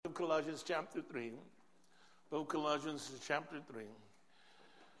Colossians chapter 3. Book of Colossians chapter 3.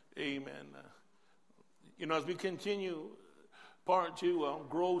 Amen. As we continue part 2,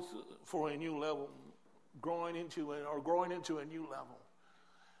 growth for a new level, growing into a new level,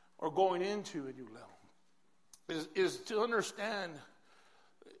 or going into a new level, is to understand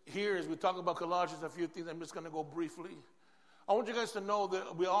here as we talk about Colossians, a few things. I'm just going to go briefly. I want you guys to know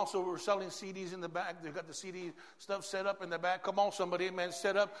that we also were selling CDs in the back. They've got the CD stuff set up in the back. Come on, somebody, amen.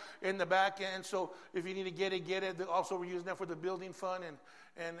 Set up in the back end. So if you need to get it. Also, we're using that for the building fund,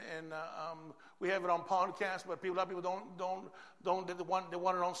 and we have it on podcast. But a lot of people don't they want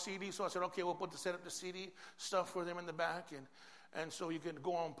it on CD. So I said, okay, we'll set up the CD stuff for them in the back, and so you can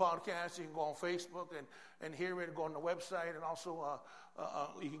go on podcast, you can go on Facebook and hear it, go on the website, and also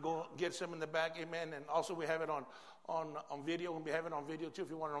you can go get some in the back, amen. And also we have it on video. We'll be having it on video too. If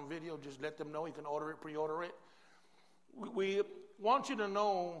you want it on video, just let them know. You can order it, pre-order it. We want you to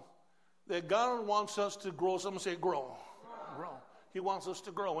know that God wants us to grow. Someone say grow. Grow. He wants us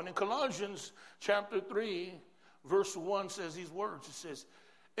to grow. And in Colossians chapter 3, verse 1 says these words. It says,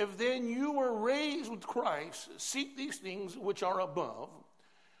 if then you were raised with Christ, seek these things which are above,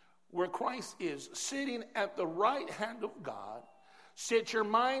 where Christ is, sitting at the right hand of God. Set your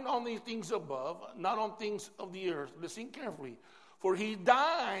mind on these things above, not on things of the earth. Listen carefully. For he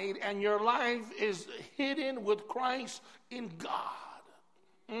died, and your life is hidden with Christ in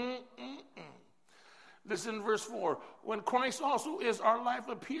God. Listen, verse 4. When Christ also is our life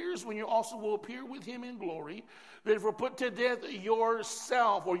appears, when you also will appear with him in glory. Therefore put to death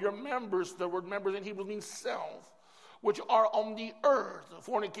yourself, or your members. The word members in Hebrew means self, which are on the earth: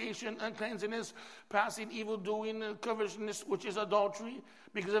 fornication, uncleanness, passing, evil doing, and covetousness, which is adultery.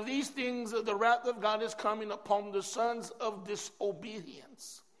 Because of these things, the wrath of God is coming upon the sons of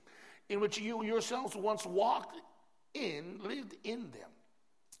disobedience, in which you yourselves once lived in them.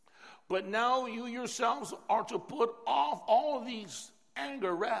 But now you yourselves are to put off all of these: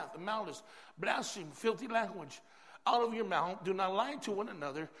 anger, wrath, malice, blasphemy, filthy language out of your mouth. Do not lie to one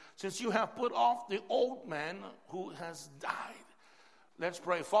another, since you have put off the old man who has died. Let's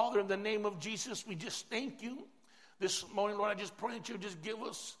pray. Father, in the name of Jesus, we just thank you this morning, Lord. I just pray that you just give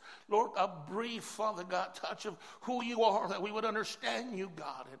us, Lord, a brief, Father God, touch of who you are, that we would understand you,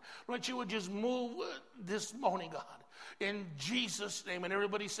 God. And Lord, you would just move this morning, God, in Jesus' name. And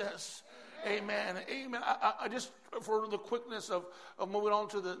everybody says, amen. Amen. I just, for the quickness of moving on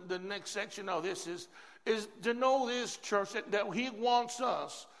to the next section of this is to know this, church, that he wants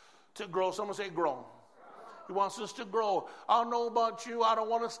us to grow. Someone say grow. He wants us to grow. I don't know about you. I don't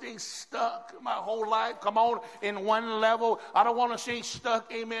want to stay stuck my whole life. Come on, in one level. I don't want to stay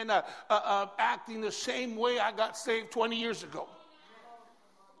stuck, amen, acting the same way I got saved 20 years ago.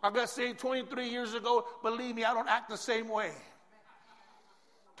 I got saved 23 years ago. Believe me, I don't act the same way.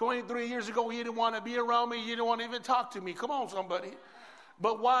 23 years ago, you didn't want to be around me. You didn't want to even talk to me. Come on, somebody.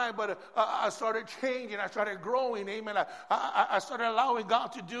 But why? But I started changing. I started growing. Amen. I started allowing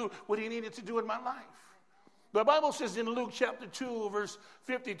God to do what he needed to do in my life. The Bible says in Luke chapter 2, verse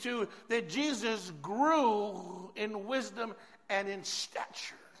 52, that Jesus grew in wisdom and in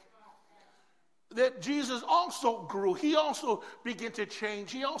stature. That Jesus also grew. He also began to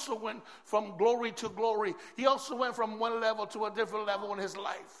change. He also went from glory to glory. He also went from one level to a different level in his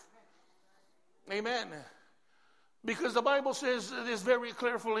life. Amen. Because the Bible says this very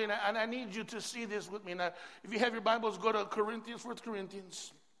carefully, and I need you to see this with me. Now, if you have your Bibles, go to 1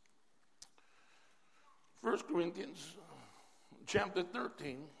 Corinthians. 1 Corinthians chapter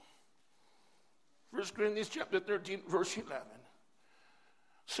 13. 1 Corinthians chapter 13, verse 11.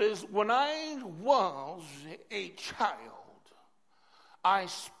 Says, when I was a child, I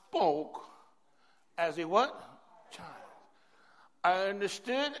spoke as a what? Child. I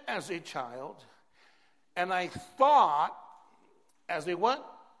understood as a child, and I thought as a what?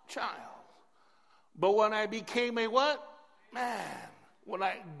 Child. But when I became a what? Man. When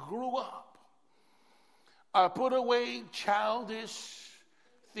I grew up, I put away childish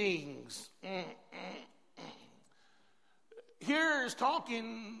things. Here is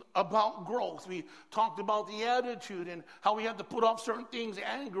talking about growth. We talked about the attitude and how we have to put off certain things,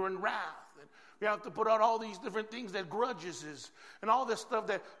 anger and wrath. And we have to put out all these different things that grudges is, and all this stuff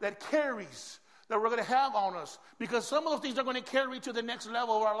that carries, that we're going to have on us. Because some of those things are going to carry to the next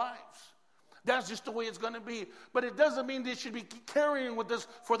level of our lives. That's just the way it's going to be. But it doesn't mean they should be carrying with us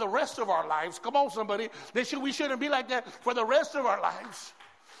for the rest of our lives. Come on, somebody. We shouldn't be like that for the rest of our lives.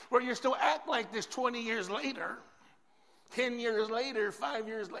 Where you still act like this 20 years later, 10 years later, 5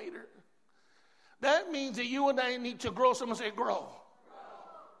 years later. That means that you and I need to grow. Someone say grow.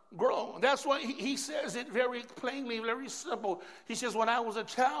 grow. That's why he says it very plainly, very simple. He says, when I was a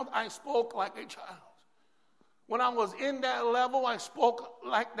child, I spoke like a child. When I was in that level, I spoke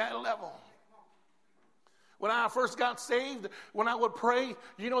like that level. When I first got saved, when I would pray,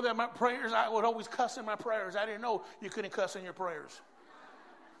 you know that my prayers, I would always cuss in my prayers. I didn't know you couldn't cuss in your prayers.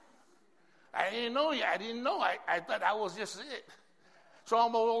 I didn't know. I thought that was just it. So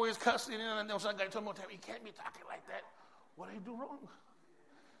I'm always cussing, and then some guy told me, you can't be talking like that. What did I do wrong?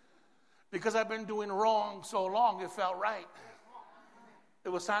 Because I've been doing wrong so long, it felt right. It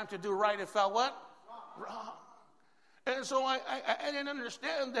was time to do right. It felt what? Wrong. And so I didn't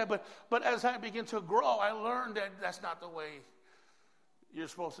understand that, but as I began to grow, I learned that that's not the way you're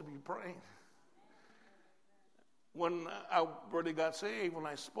supposed to be praying. When I really got saved, when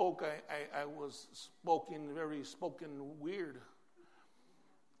I spoke, I was spoken weird.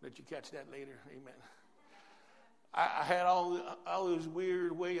 Let you catch that later. Amen. I had all this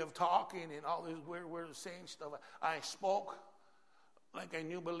weird way of talking and all this weird way of saying stuff. I spoke like a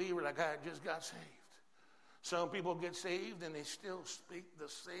new believer, like I just got saved. Some people get saved and they still speak the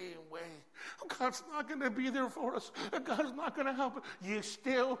same way. God's not going to be there for us. God's not going to help us. You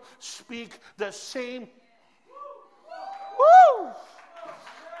still speak the same. Woo!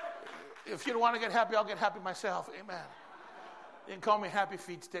 If you don't want to get happy, I'll get happy myself. Amen. You can call me Happy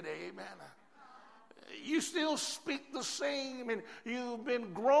Feet today. Amen. You still speak the same, and you've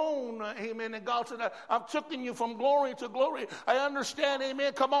been grown, amen. And God said, I've taken you from glory to glory. I understand,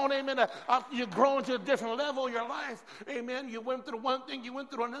 amen. Come on, amen. You're growing to a different level in your life, amen. You went through one thing, you went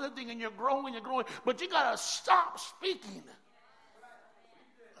through another thing, and you're growing. But you got to stop speaking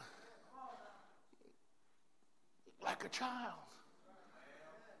like a child.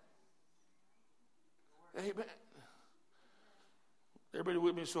 Amen. Everybody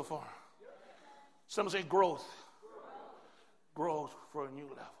with me so far? Some say growth. Growth for a new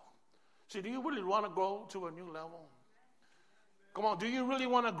level. See, do you really want to grow to a new level? Come on, do you really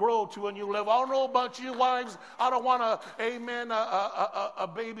want to grow to a new level? I don't know about you wives. I don't want a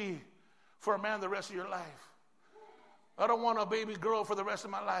baby for a man the rest of your life. I don't want a baby girl for the rest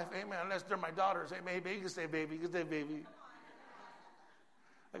of my life. Amen. Unless they're my daughters. Amen. You can say baby. You can say baby.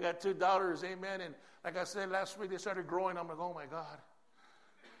 I got 2 daughters. Amen. And like I said last week, they started growing. I'm like, oh my God.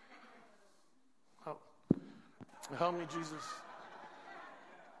 Help me, Jesus.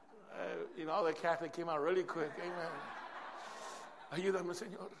 All the Catholic came out really quick. Amen. Ayúdame,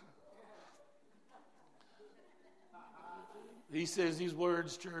 Señor. He says these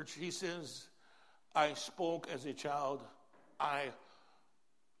words, church. He says, I spoke as a child. I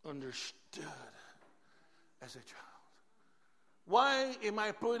understood as a child. Why am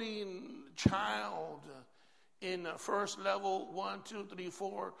I putting child in first level, 1, 2, 3,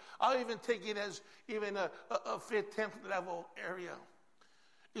 4? I'll even take it as even a 5th, 10th level area.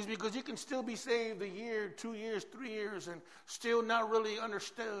 It's because you can still be saved a year, 2 years, 3 years, and still not really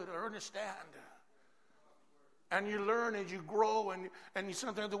understood or understand. And you learn as you grow, and you,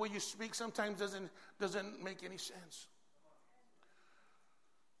 sometimes the way you speak sometimes doesn't make any sense.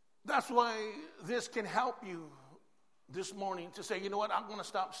 That's why this can help you this morning to say, you know what, I'm going to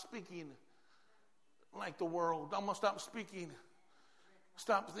stop speaking like the world. I'm going to stop speaking,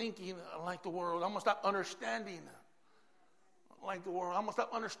 stop thinking like the world. I'm going to stop understanding like the world. I'm going to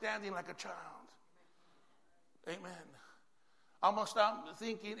stop understanding like a child. Amen. I'm going to stop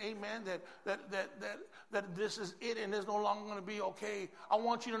thinking, amen, that this is it and it's no longer going to be okay. I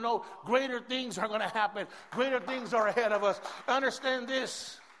want you to know greater things are going to happen. Greater things are ahead of us. Understand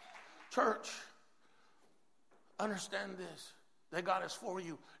this, church. Understand this. That God is for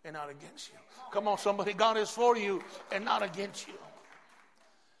you and not against you. Come on, somebody. God is for you and not against you.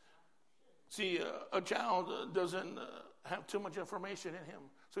 See, a child doesn't have too much information in him,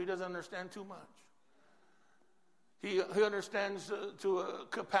 so he doesn't understand too much. He understands to a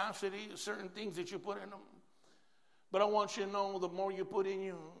capacity certain things that you put in him. But I want you to know the more you put in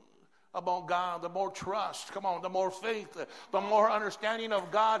you about God, the more trust, come on, the more faith, the more understanding of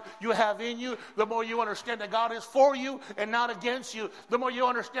God you have in you, the more you understand that God is for you and not against you, the more you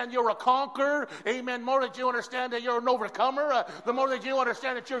understand you're a conqueror, amen, more that you understand that you're an overcomer, the more that you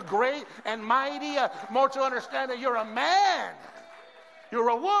understand that you're great and mighty, more to understand that you're a man, you're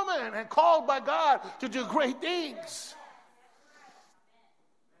a woman and called by God to do great things.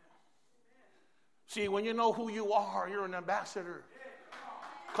 See, when you know who you are, you're an ambassador.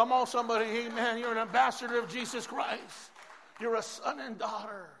 Come on, somebody, amen. You're an ambassador of Jesus Christ. You're a son and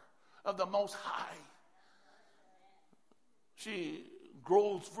daughter of the Most High. She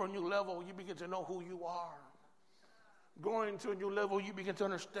grows for a new level. You begin to know who you are. Going to a new level, you begin to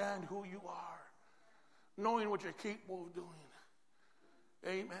understand who you are. Knowing what you're capable of doing.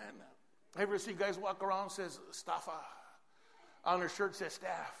 Amen. Ever see guys walk around and says staffa? On their shirt says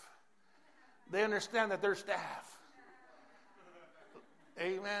staff. They understand that they're staff.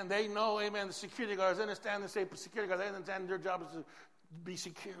 Amen. They know, amen, the security guards understand the same security guards. They understand their job is to be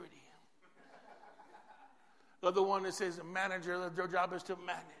security. The other one that says manager, their job is to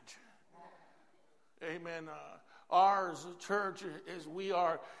manage. Amen. Ours, church, is we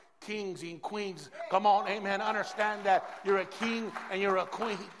are kings and queens. Come on, amen. Understand that you're a king and you're a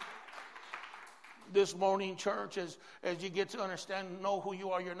queen. This morning, church, as you get to understand, know who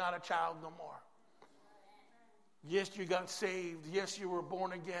you are, you're not a child no more. Yes, you got saved. Yes, you were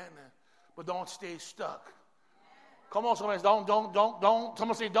born again. But don't stay stuck. Come on, somebody. Don't.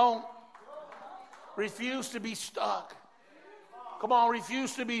 Someone say don't. Refuse to be stuck. Come on,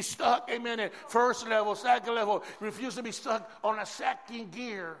 refuse to be stuck. Amen. At first level, second level. Refuse to be stuck on a second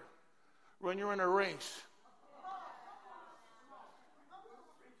gear when you're in a race.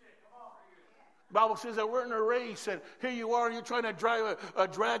 The Bible says that we're in a race, and here you are, you're trying to drive a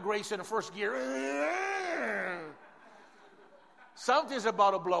drag race in the first gear. Something's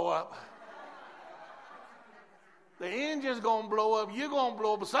about to blow up. The engine's going to blow up. You're going to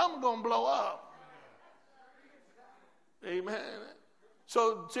blow up, but something's going to blow up. Amen.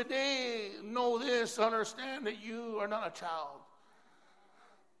 So today, know this, understand that you are not a child.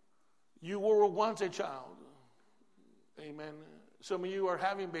 You were once a child. Amen. Some of you are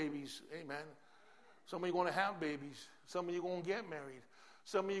having babies. Amen. Some of you are going to have babies. Some of you are going to get married.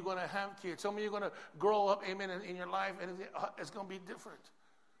 Some of you are going to have kids. Some of you are going to grow up, amen, in your life, and it's going to be different.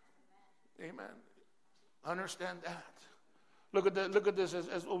 Amen. Understand that. Look at this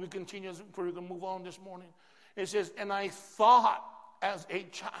as we continue, before we can move on this morning. It says, and I thought as a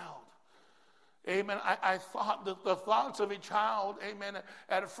child. Amen. I thought the thoughts of a child, amen,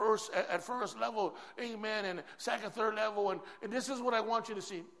 at first level, amen, and second, third level. And this is what I want you to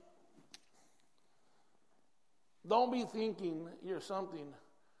see. Don't be thinking you're something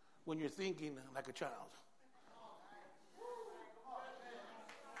when you're thinking like a child.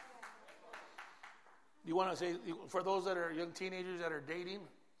 You want to say, for those that are young teenagers that are dating,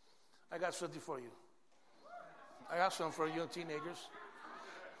 I got something for you. I got something for young teenagers.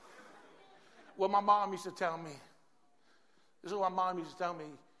 What my mom used to tell me. This is what my mom used to tell me.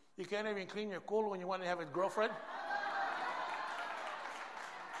 You can't even clean your culo when you want to have a girlfriend.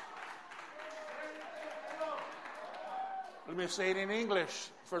 Let me say it in English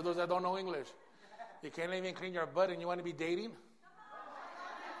for those that don't know English. You can't even clean your butt and you want to be dating?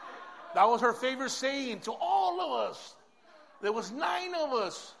 That was her favorite saying to all of us. There was 9 of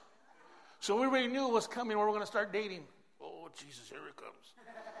us. So we already knew it was coming. We were going to start dating. Oh, Jesus, here it comes.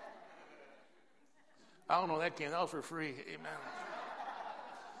 I don't know that came. That was for free.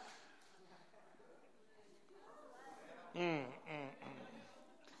 Amen.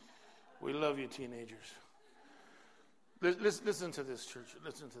 We love you, teenagers. Listen to this, church.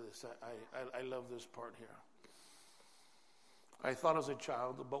 Listen to this. I love this part here. I thought as a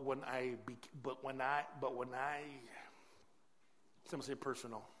child, but when I, some say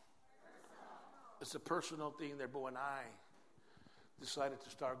personal. It's a personal thing there, but when I decided to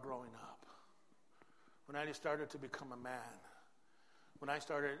start growing up, when I started to become a man, when I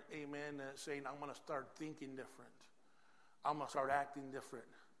started, amen, saying, I'm going to start thinking different. I'm going to start acting different.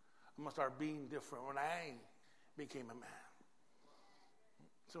 I'm going to start being different. When I became a man.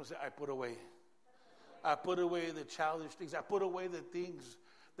 Someone say, I put away the childish things. I put away the things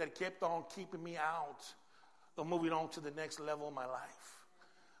that kept on keeping me out of moving on to the next level of my life.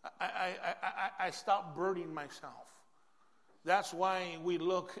 I stopped burdening myself. That's why we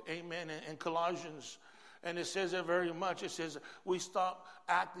look, amen, in Colossians, and it says it very much. It says we stop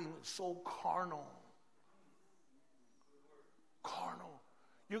acting so carnal. Carnal.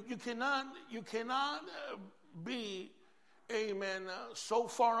 You cannot be, amen, so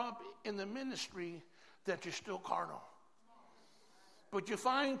far up in the ministry that you're still carnal. But you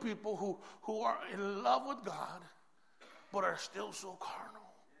find people who are in love with God, but are still so carnal.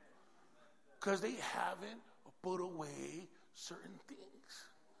 Because they haven't put away certain things.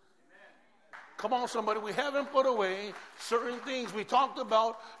 Come on, somebody. We haven't put away certain things. We talked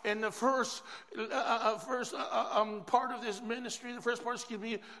about in the first part of this ministry, the first part,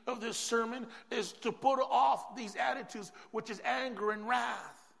 of this sermon, is to put off these attitudes, which is anger and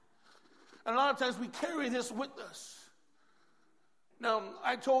wrath. And a lot of times we carry this with us. Now,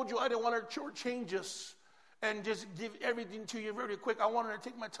 I told you I didn't want to shortchange us and just give everything to you very quick. I wanted to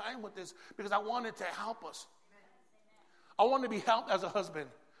take my time with this because I wanted to help us. I want to be helped as a husband.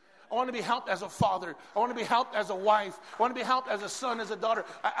 I want to be helped as a father. I want to be helped as a wife. I want to be helped as a son, as a daughter.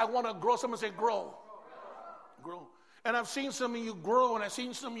 I want to grow. Someone say grow. Grow. And I've seen some of you grow, and I've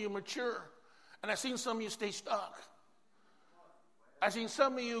seen some of you mature, and I've seen some of you stay stuck. I've seen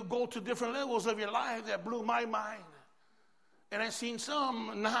some of you go to different levels of your life that blew my mind. And I've seen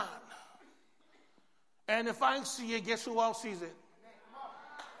some not. And if I see it, guess who else sees it?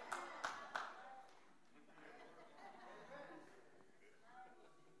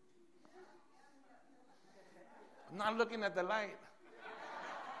 I'm not looking at the light.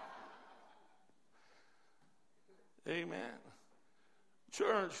 Amen.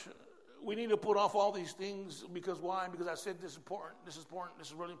 Church, we need to put off all these things because why? Because I said this is important. This is important. This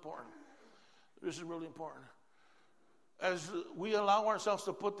is really important. This is really important. As we allow ourselves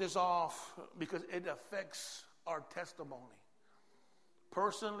to put this off because it affects our testimony,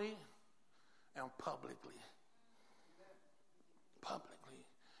 personally and publicly. Publicly.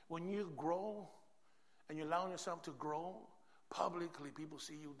 When you grow and you allow yourself to grow, publicly people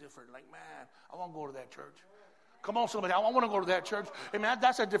see you different. Like, man, I want to go to that church. Come on, somebody. I want to go to that church. Hey, man,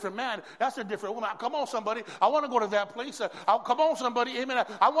 that's a different man. That's a different woman. Come on, somebody. I want to go to that place. Come on, somebody. Amen.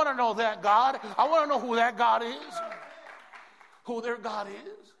 I want to know that God. I want to know who that God is. Who their God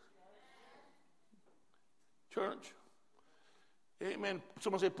is. Church. Amen.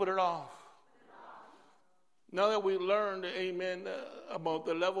 Someone say, put it off. Now that we learned, amen, about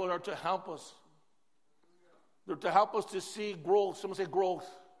the levels are to help us. They're to help us to see growth. Someone say growth.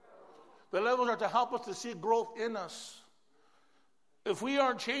 The levels are to help us to see growth in us. If we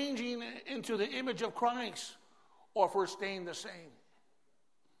are changing into the image of Christ, or if we're staying the same.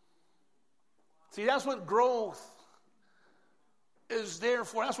 See, that's what growth is there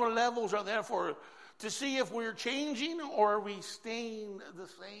for. That's what levels are there for. To see if we're changing or are we staying the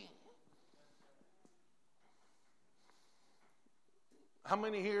same. How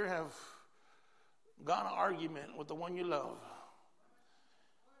many here have got an argument with the one you love?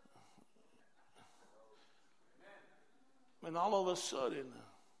 And all of a sudden,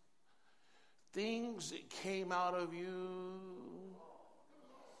 things that came out of you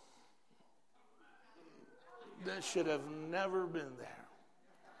that should have never been there.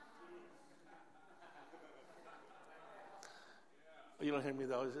 You don't hear me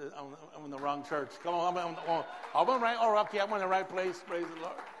though. I'm in the wrong church. Come on, I'm in right. Oh, okay, I'm in the right place. Praise the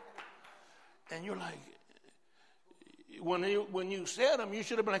Lord. And you're like, when you said them, you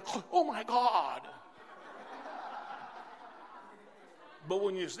should have been like, oh my God. But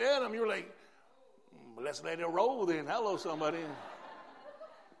when you said them, you're like, let's let it roll then. Hello, somebody.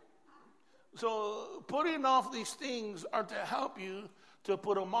 So putting off these things are to help you to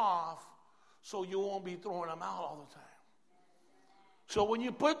put them off so you won't be throwing them out all the time. So when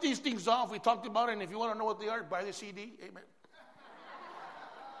you put these things off, we talked about it, and if you want to know what they are, buy the CD. Amen.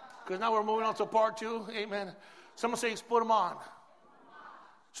 Because now we're moving on to part 2. Amen. Someone says, put them on.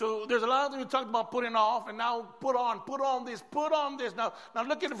 So there's a lot of things we talked about putting off, and now put on this. Now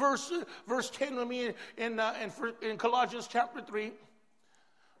look at verse 10 with me in Colossians chapter 3.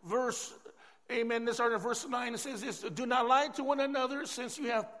 Amen. This started in verse 9. It says this: do not lie to one another, since you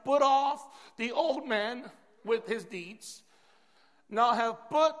have put off the old man with his deeds. Now have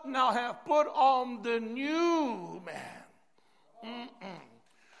put on the new man,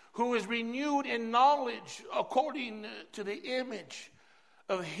 who is renewed in knowledge according to the image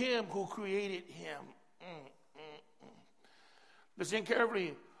of him who created him. Listen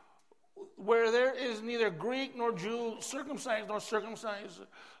carefully. Where there is neither Greek nor Jew, circumcised nor circumcised,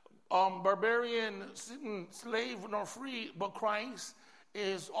 barbarian, slave nor free, but Christ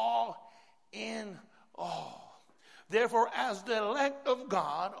is all in all. Therefore, as the elect of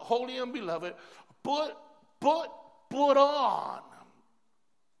God, holy and beloved, put on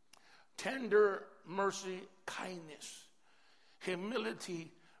tender mercy, kindness,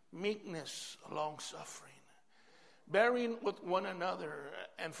 humility, meekness, long-suffering, bearing with one another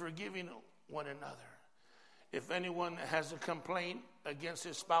and forgiving one another. If anyone has a complaint against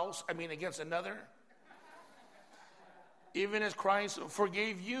his spouse, against another, even as Christ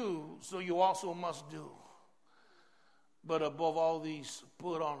forgave you, so you also must do. But above all these,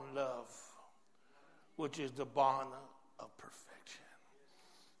 put on love, which is the bond of perfection.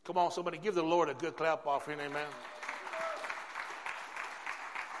 Come on, somebody, give the Lord a good clap offering, amen.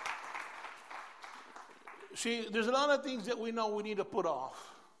 See, there's a lot of things that we know we need to put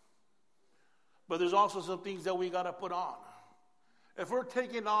off. But there's also some things that we got to put on. If we're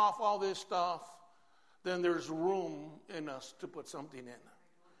taking off all this stuff, then there's room in us to put something in.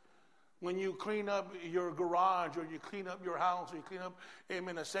 When you clean up your garage, or you clean up your house, or you clean up,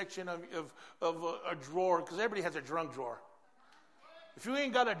 a section of a drawer, because everybody has a drunk drawer. If you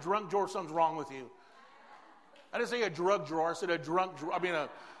ain't got a drunk drawer, something's wrong with you. I didn't say a drug drawer, I said a drunk drawer.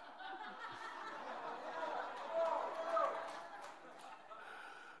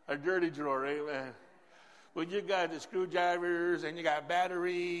 A dirty drawer, amen. But you got the screwdrivers, and you got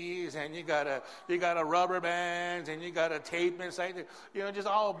batteries, and you got a rubber bands, and you got a tape inside there. You know, just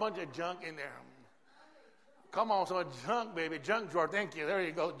all a bunch of junk in there. Come on, so junk, baby. Junk drawer. Thank you. There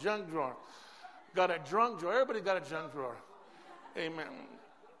you go. Junk drawer. Got a junk drawer. Everybody's got a junk drawer. Amen.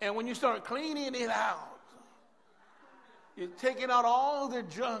 And when you start cleaning it out, you're taking out all the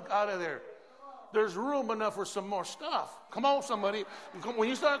junk out of there. There's room enough for some more stuff. Come on, somebody. When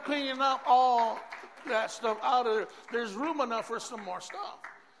you start cleaning up all that stuff out of there, there's room enough for some more stuff.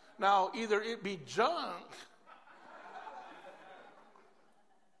 Now, either it be junk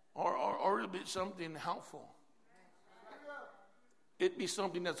or it'll be something helpful. It'd be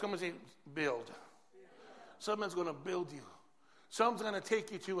something that's going to say, build. Something that's going to build you. Something's going to take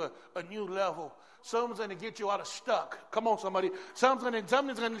you to a new level. Something's going to get you out of stuck. Come on, somebody. Something's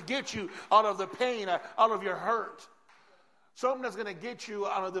going to get you out of the pain, out of your hurt. Something that's going to get you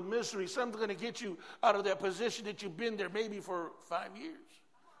out of the misery. Something's going to get you out of that position that you've been there maybe for 5 years,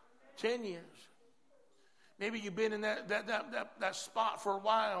 10 years. Maybe you've been in that spot for a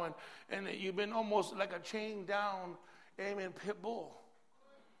while, and you've been almost like a chained down, amen, pit bull.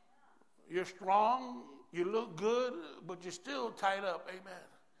 You're strong, you look good, but you're still tied up, amen.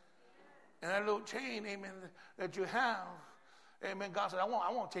 And that little chain, amen, that you have, amen, God said, I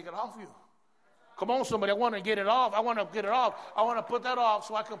want to take it off you. Come on, somebody, I want to get it off. I want to get it off. I want to put that off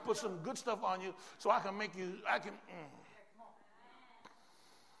so I can put some good stuff on you, so I can make you, I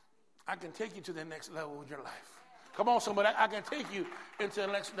can take you to the next level of your life. Come on, somebody, I can take you into the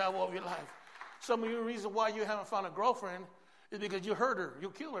next level of your life. Some of you, the reason why you haven't found a girlfriend is because you hurt her,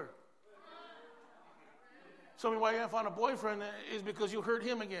 you kill her. Some of you, why you haven't found a boyfriend is because you hurt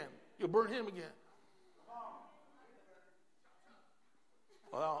him again. You burnt him again.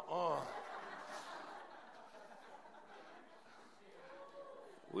 Well,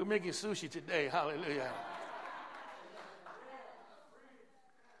 we're making sushi today. Hallelujah.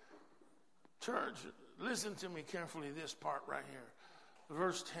 Church, listen to me carefully, this part right here.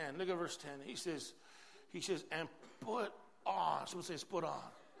 Verse 10. Look at verse 10. He says, and put on. Someone says, put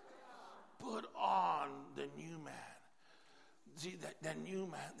on. Put on the new man. See, that new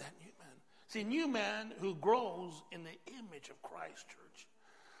man. See, new man who grows in the image of Christ, church.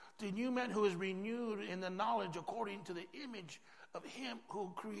 The new man who is renewed in the knowledge according to the image of him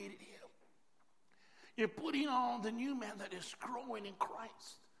who created him. You're putting on the new man that is growing in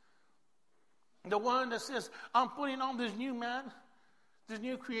Christ. The one that says, I'm putting on this new man, this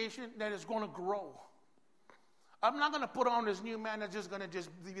new creation that is going to grow. I'm not going to put on this new man that's just going to just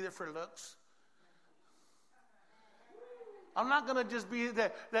be there for looks. I'm not going to just be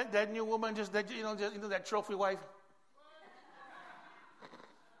that new woman, just that trophy wife.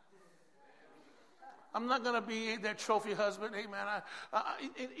 I'm not going to be that trophy husband. Hey, man,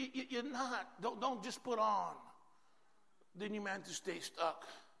 you're not. Don't just put on the new man to stay stuck.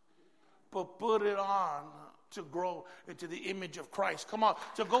 But put it on to grow into the image of Christ. Come on,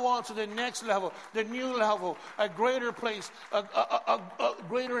 to go on to the next level, the new level, a greater place, a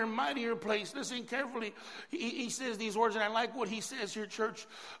greater and mightier place. Listen carefully. He says these words, and I like what he says here, church.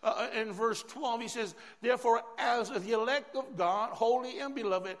 In verse 12, he says, therefore, as the elect of God, holy and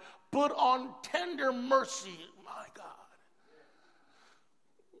beloved, put on tender mercy. My God.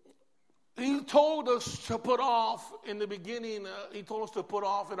 He told us to put off in the beginning, he told us to put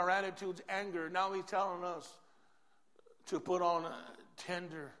off in our attitudes anger. Now he's telling us to put on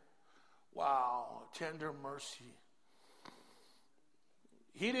tender mercy.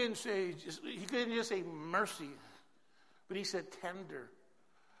 He couldn't just say mercy, but he said tender.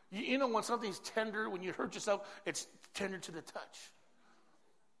 You know when something's tender, when you hurt yourself, it's tender to the touch.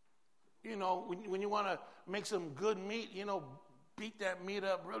 You know, when you want to make some good meat, beat that meat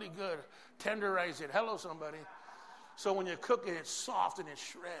up really good. Tenderize it. Hello, somebody. So when you cook it, it's soft and it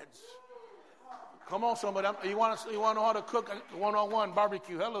shreds. Come on, somebody. You want to know how to cook a one-on-one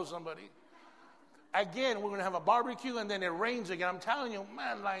barbecue. Hello, somebody. Again, we're going to have a barbecue and then it rains again. I'm telling you,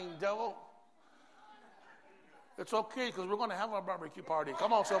 man, lying devil. It's okay because we're going to have our barbecue party.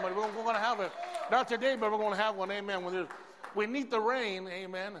 Come on, somebody. We're going to have it. Not today, but we're going to have one. Amen. We need the rain.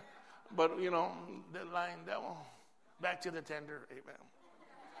 Amen. But, the lying devil. Back to the tender, amen.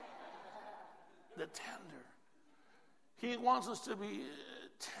 The tender. He wants us to be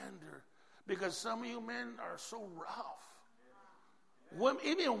tender because some of you men are so rough.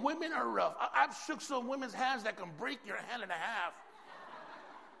 Even women are rough. I've shook some women's hands that can break your hand in half.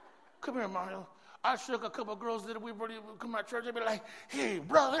 Come here, Mario. I shook a couple of girls that we come to my church. They'd be like, hey,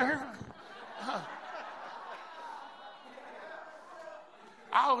 brother.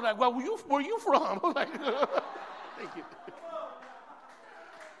 I was like, well, where you from? I was like, thank you.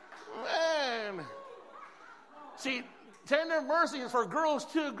 Amen. See, tender mercy is for girls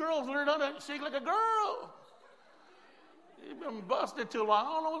too. Girls learn how to shake like a girl. You've been busted too long. I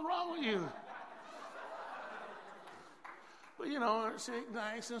don't know what's wrong with you. But shake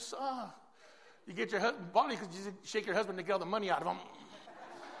nice and soft. You get your husband, body because you shake your husband to get all the money out of him.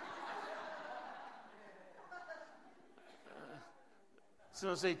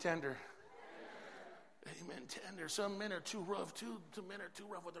 So say tender. Amen. Tender. Some men are too rough. Two men are too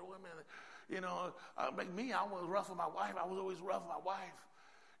rough with their women. Like me, I was rough with my wife. I was always rough with my wife.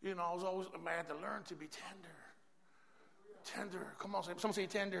 I was always a man to learn to be tender. Tender. Come on, someone say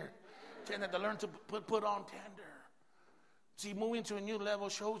tender. Tender. To learn to put on tender. See, moving to a new level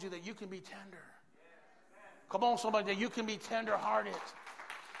shows you that you can be tender. Come on, somebody, that you can be tender-hearted.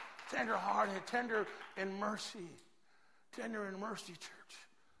 Tender-hearted. Tender in mercy. Tender in mercy, church.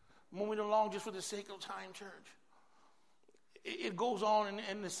 Moving along just for the sake of time, church. It goes on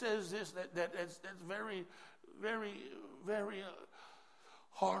and it says this, that's very, very, very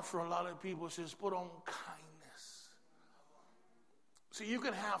hard for a lot of people. It says, put on kindness. So you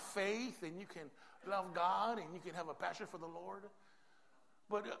can have faith and you can love God and you can have a passion for the Lord.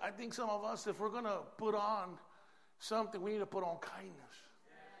 But I think some of us, if we're going to put on something, we need to put on kindness.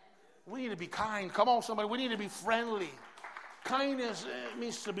 We need to be kind. Come on, somebody. We need to be friendly. Kindness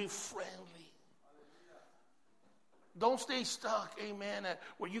means to be friendly. Don't stay stuck, amen,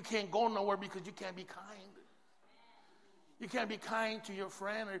 where you can't go nowhere because you can't be kind. You can't be kind to your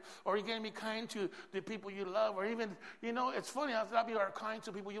friend or you can't be kind to the people you love or even, it's funny how some people are kind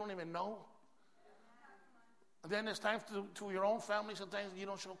to people you don't even know. And then it's time to your own family, sometimes you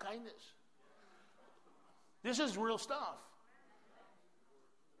don't show kindness. This is real stuff.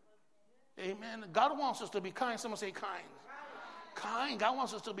 Amen. God wants us to be kind. Someone say kind. Kind. God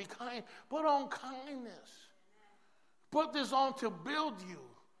wants us to be kind. Put on kindness. Put this on to build you.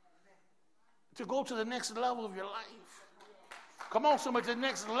 To go to the next level of your life. Come on, somebody, the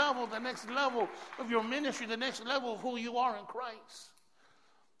next level of your ministry, the next level of who you are in Christ.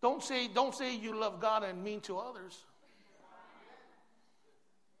 Don't say you love God and mean to others.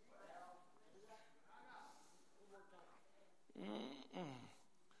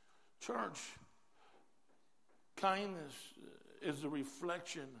 Church, kindness is the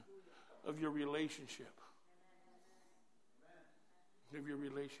reflection of your relationship. Of your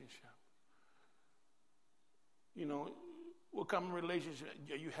relationship. What kind of relationship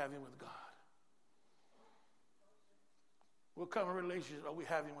are you having with God? What kind of relationship are we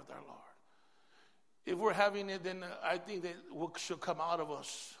having with our Lord? If we're having it, then I think that what should come out of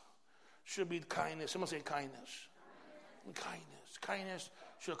us should be kindness. Someone say kindness. Kindness. Kindness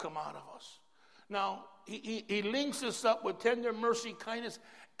should come out of us. Now, he links us up with tender mercy, kindness,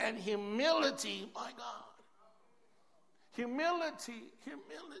 and humility. My God. Humility.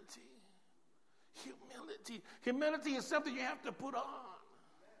 Humility is something you have to put on.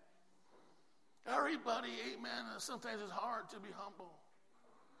 Everybody, amen, sometimes it's hard to be humble.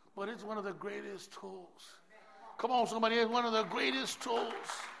 But it's one of the greatest tools. Come on, somebody, it's one of the greatest tools.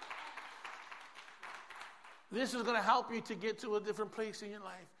 This is going to help you to get to a different place in your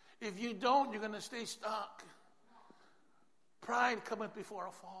life. If you don't, you're going to stay stuck. Pride cometh before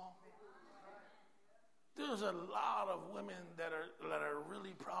a fall. There's a lot of women that are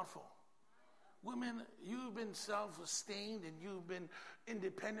really proudful. Women, you've been self-sustained and you've been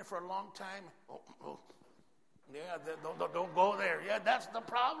independent for a long time. Yeah, don't go there. Yeah, that's the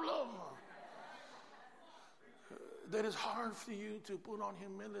problem. That it's hard for you to put on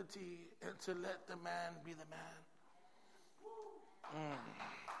humility and to let the man be the man.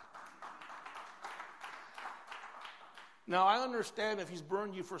 Now, I understand if he's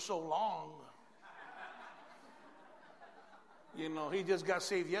burned you for so long. He just got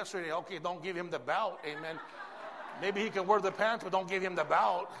saved yesterday. Okay, don't give him the belt. Amen. Maybe he can wear the pants, but don't give him the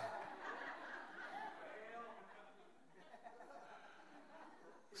belt.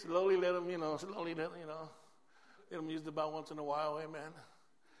 Slowly let him, let him use the belt once in a while. Amen.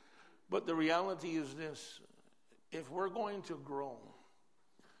 But the reality is this. If we're going to grow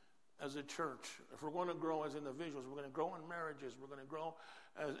as a church, if we're going to grow as individuals, we're going to grow in marriages, we're going to grow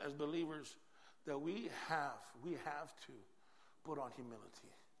as believers, that we have to put on humility.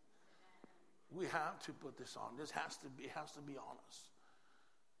 We have to put this on. It has to be honest.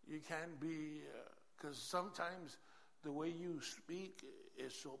 You can't be, because sometimes the way you speak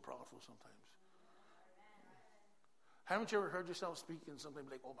is so powerful sometimes. Haven't you ever heard yourself speak and something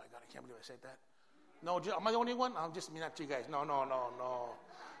like, oh my God, I can't believe I said that? No, am I the only one? I'm just not you guys. No.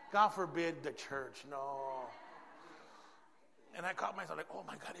 God forbid the church, no. And I caught myself like, oh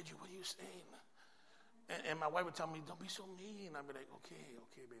my God, what are you saying? And my wife would tell me, don't be so mean. I'd be like, okay,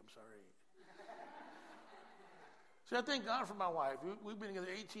 babe, I'm sorry. See, I thank God for my wife. We've been together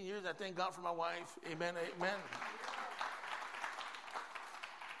 18 years. I thank God for my wife. Amen, amen.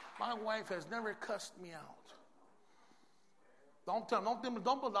 My wife has never cussed me out.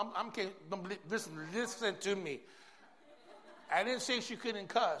 Listen to me. I didn't say she couldn't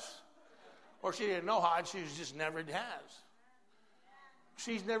cuss or she didn't know how. She just never has.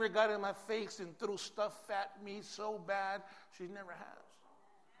 She's never got in my face and threw stuff at me so bad. She never has.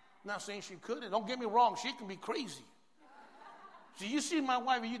 Not saying she couldn't. Don't get me wrong. She can be crazy. So you see my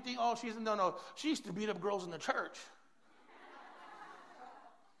wife and you think, oh, no. She used to beat up girls in the church.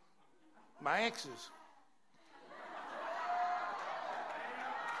 My exes.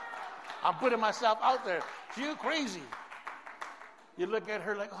 I'm putting myself out there. She's crazy. You look at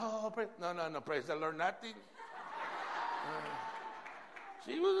her like, oh, no, praise the Lord, nothing.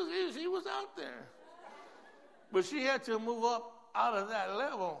 She was out there. But she had to move up out of that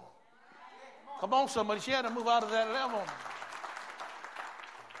level. Come on, somebody. She had to move out of that level.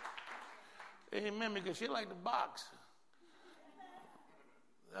 Amen, because she liked to box.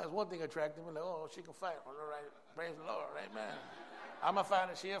 That's one thing attracted me. Like, oh, she can fight. All right, praise the Lord. Amen. I'm a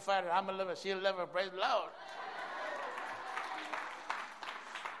fighter. She a fighter. I'm a lover. She a lover. Praise the Lord.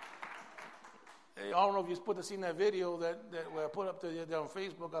 Hey, I don't know if you seen that video that I put up there on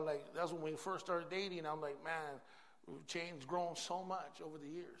Facebook. That's when we first started dating. I'm like, man, we've changed, grown so much over the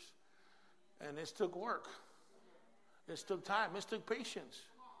years. And it took work. It took time. It took patience.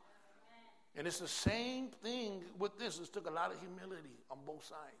 And it's the same thing with this. It took a lot of humility on both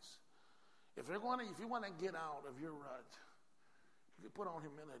sides. If you want to get out of your rut, you put on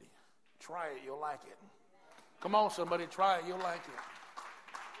humility. Try it, you'll like it. Come on, somebody, try it, you'll like it.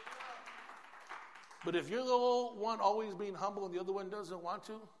 But if you're the one always being humble and the other one doesn't want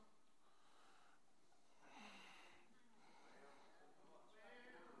to,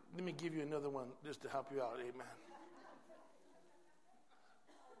 let me give you another one just to help you out. Amen.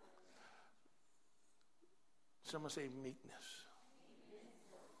 Someone say meekness.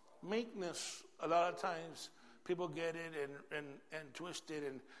 Meekness, a lot of times people get it and twist it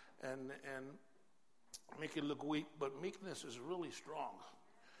and make it look weak, but meekness is really strong.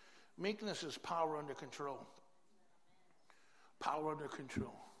 Meekness is power under control. Power under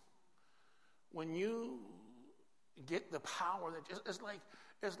control. When you get the power, it's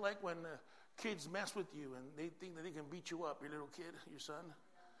like when kids mess with you and they think that they can beat you up. Your little kid, your son,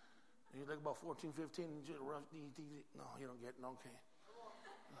 he's like about 14, 15. No, you don't get it. Okay.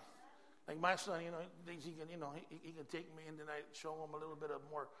 Like my son, he can take me and then I show him a little bit of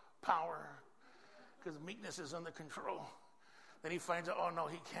more power because meekness is under control. Then he finds out, oh no,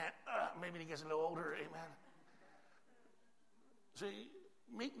 he can't. Maybe he gets a little older. Amen. See,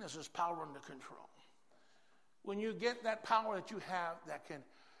 meekness is power under control. When you get that power that you have, that can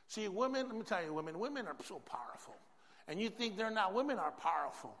see women. Let me tell you, women are so powerful, and you think they're not. Women are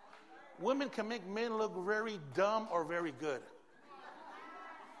powerful. Women can make men look very dumb or very good.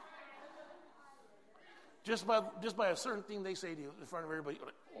 Just by a certain thing they say to you in front of everybody. You're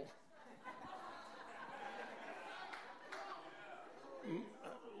like, oh.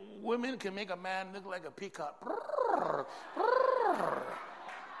 Women can make a man look like a peacock.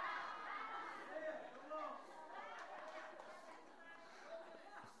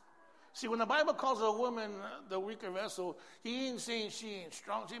 See, when the Bible calls a woman the weaker vessel, he ain't saying she ain't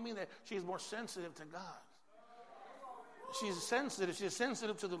strong. He means that she's more sensitive to God. She's sensitive. She's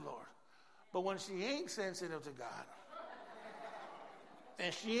sensitive to the Lord. But when she ain't sensitive to God,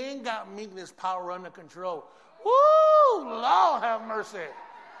 and she ain't got meekness power under control, woo, Lord have mercy.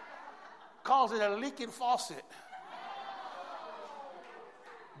 Calls it a leaking faucet.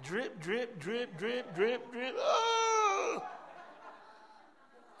 Drip, drip, drip, drip, drip, drip. Oh!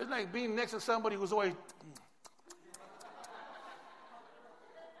 It's like being next to somebody who's always.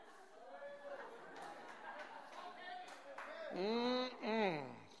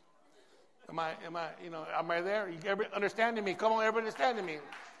 Am I there? You everybody understanding me? Come on, everybody understanding me.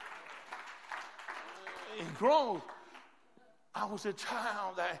 It grows. I was a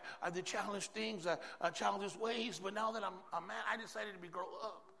child. I did challenge things. I challenged ways. But now that I'm a man, I decided to grow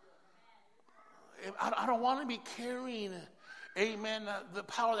up. I don't want to be carrying, amen, the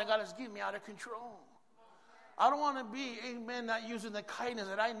power that God has given me out of control. I don't want to be, amen, not using the kindness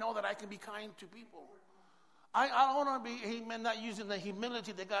that I know that I can be kind to people. I don't want to be, amen, not using the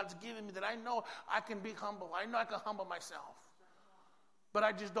humility that God's given me, that I know I can be humble. I know I can humble myself. But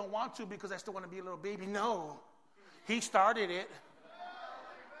I just don't want to because I still want to be a little baby. No. He started it.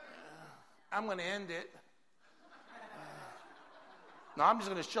 I'm going to end it. No, I'm just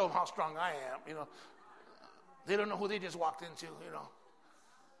going to show them how strong I am. They don't know who they just walked into.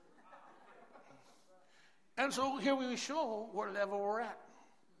 And so here we show what level we're at.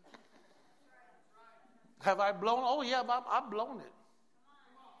 Have I blown? Oh, yeah, I've blown it.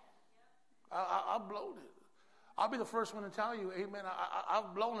 I've blown it. I'll be the first one to tell you, amen,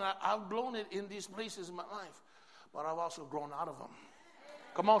 I've blown it. I've blown it in these places in my life. But I've also grown out of them.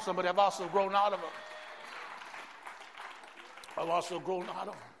 Come on, somebody. I've also grown out of them. I've also grown out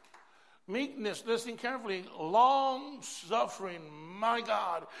of them. Meekness, listen carefully, long suffering, my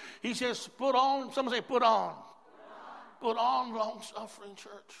God. He says, put on, someone say, put on. Put on long suffering,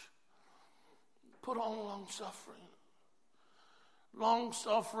 church. Put on long suffering. Long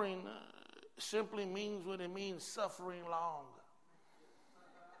suffering simply means what it means, suffering long.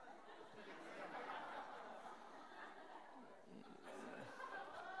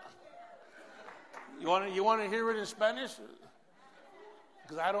 You want to hear it in Spanish?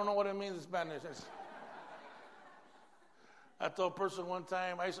 Because I don't know what it means in Spanish. I told a person one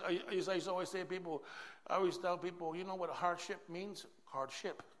time, I used to always say to people, I always tell people, you know what hardship means?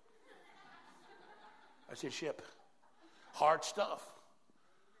 Hardship. I said ship. Hard stuff.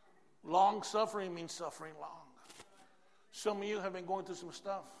 Long suffering means suffering long. Some of you have been going through some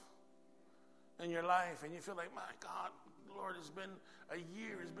stuff in your life, and you feel like, my God, Lord, it's been a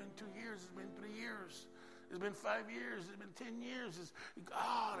year, it's been 2 years, it's been 3 years, it's been 5 years, it's been 10 years. It's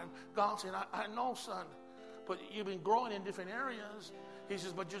God, and God saying, I know, son, but you've been growing in different areas. He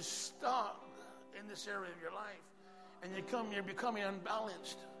says, but you're stuck in this area of your life, and you're becoming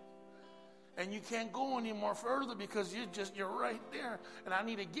unbalanced. And you can't go any more further because you're right there. And I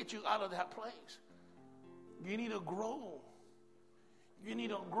need to get you out of that place. You need to grow. You need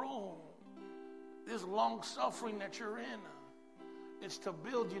to grow. This long suffering that you're in, it's to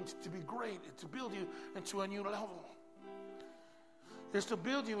build you to be great. It's to build you into a new level. It's to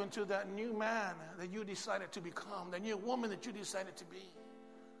build you into that new man that you decided to become, that new woman that you decided to be.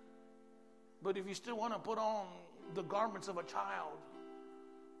 But if you still want to put on the garments of a child,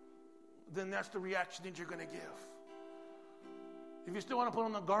 then that's the reaction that you're going to give. If you still want to put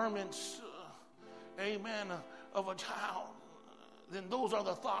on the garments, amen, of a child, then those are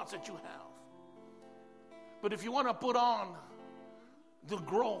the thoughts that you have. But if you want to put on the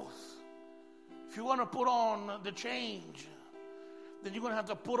growth, if you want to put on the change, then you're going to have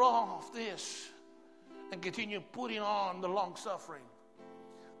to put off this and continue putting on the long suffering.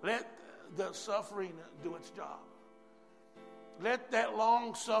 Let the suffering do its job. Let that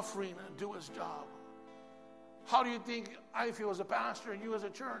long suffering do its job. How do you think I feel as a pastor and you as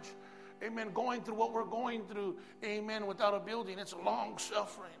a church, amen, going through what we're going through, amen, without a building? It's long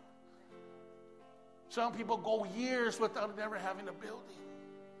suffering. Some people go years without never having a building.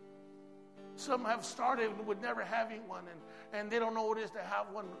 Some have started with never having one, and they don't know what it is to have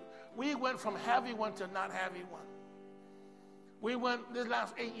one. We went from having one to not having one. This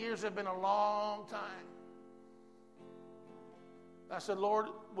last 8 years have been a long time. I said, Lord,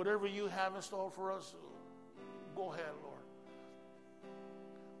 whatever you have in store for us, go ahead, Lord.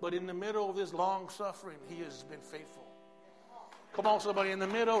 But in the middle of this long suffering, he has been faithful. Come on, somebody. In the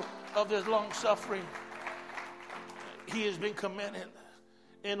middle of this long suffering, he has been committed.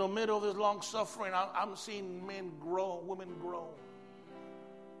 In the middle of this long suffering, I'm seeing men grow, women grow.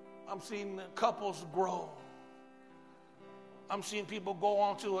 I'm seeing couples grow. I'm seeing people go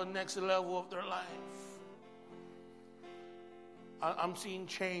on to a next level of their life. I'm seeing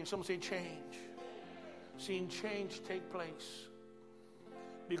change. Someone say change. Seeing change take place.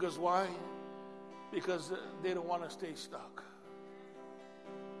 Because why? Because they don't want to stay stuck.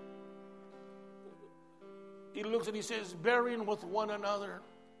 He looks and he says, bearing with one another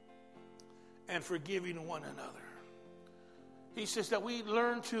and forgiving one another. He says that we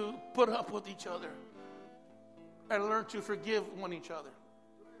learn to put up with each other and learn to forgive one each other.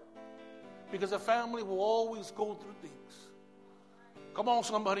 Because a family will always go through things. Come on,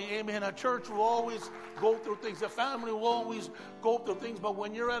 somebody, amen. A church will always go through things. A family will always go through things. But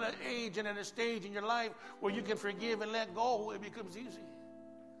when you're at an age and at a stage in your life where you can forgive and let go, it becomes easy.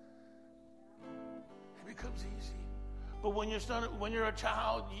 It becomes easy. But when you're a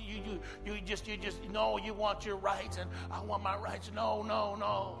child, you just know you want your rights, and I want my rights.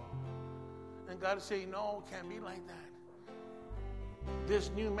 No. And God is saying, no, it can't be like that.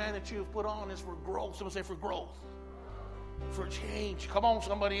 This new man that you've put on is for growth. Someone say for growth. For change. Come on,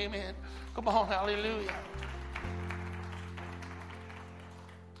 somebody, amen. Come on, hallelujah.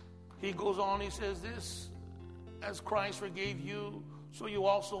 He goes on, he says this, as Christ forgave you, so you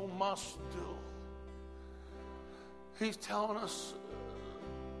also must do. He's telling us,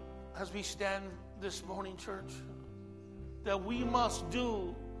 as we stand this morning, church, that we must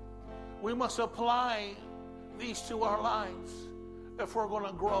apply these to our lives if we're going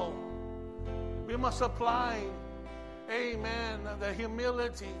to grow. We must apply, amen, the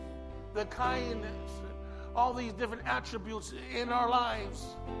humility, the kindness, all these different attributes in our lives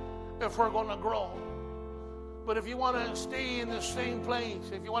if we're going to grow. But if you want to stay in the same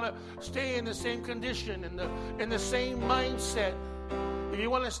place, if you want to stay in the same condition, in the same mindset, if you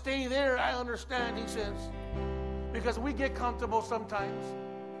want to stay there, I understand, he says, because we get comfortable sometimes.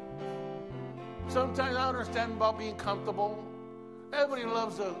 Sometimes I understand about being comfortable. Everybody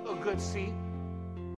loves a good seat.